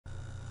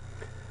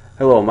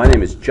Hello, my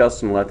name is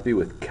Justin Letheby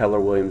with Keller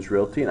Williams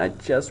Realty, and I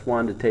just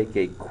wanted to take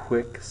a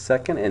quick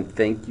second and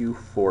thank you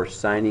for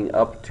signing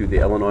up to the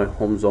Illinois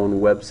Home Zone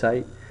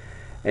website.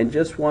 And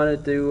just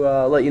wanted to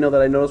let you know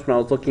that I noticed when I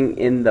was looking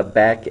in the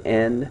back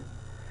end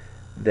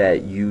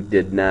that you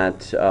did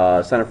not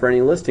sign up for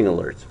any listing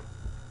alerts.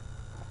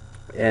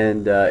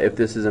 And if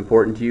this is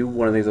important to you,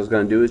 one of the things I was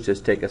going to do is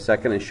just take a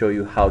second and show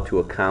you how to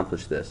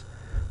accomplish this.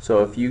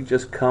 So if you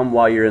just come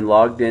while you're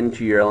logged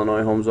into your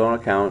Illinois Home Zone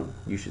account,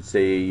 you should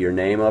see your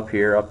name up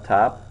here up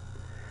top,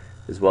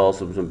 as well as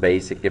some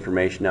basic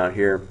information out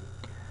here.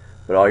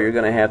 But all you're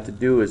going to have to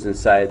do is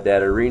inside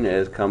that arena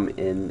is come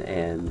in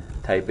and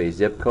type a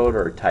zip code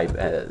or type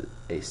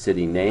a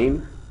city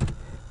name,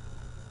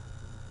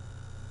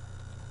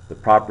 the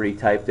property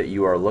type that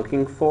you are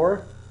looking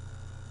for,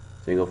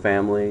 single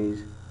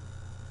families,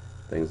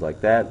 things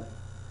like that.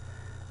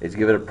 Is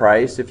give it a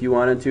price if you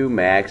wanted to,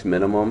 max,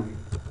 minimum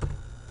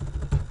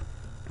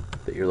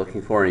that you're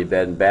looking for, any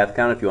bed and bath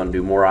count. If you want to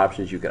do more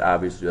options, you could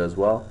obviously do as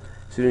well.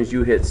 As soon as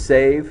you hit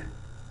save,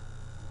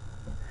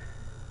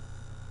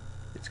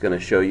 it's going to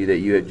show you that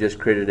you have just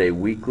created a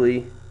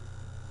weekly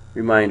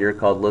reminder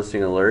called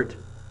Listing Alert,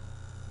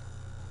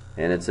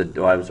 and it's a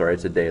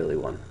it's a daily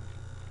one.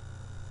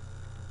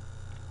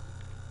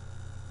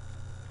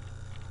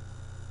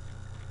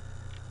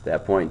 At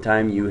that point in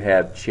time, you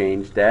have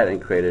changed that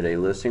and created a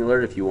listing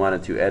alert. If you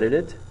wanted to edit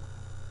it,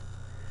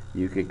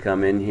 you could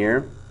come in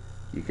here.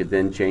 You could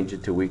then change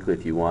it to weekly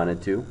if you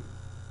wanted to,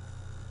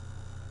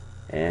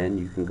 and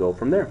you can go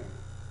from there.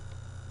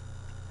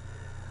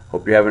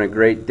 Hope you're having a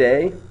great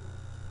day,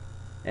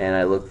 and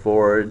I look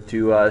forward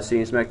to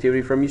seeing some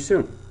activity from you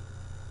soon.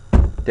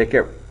 Take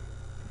care.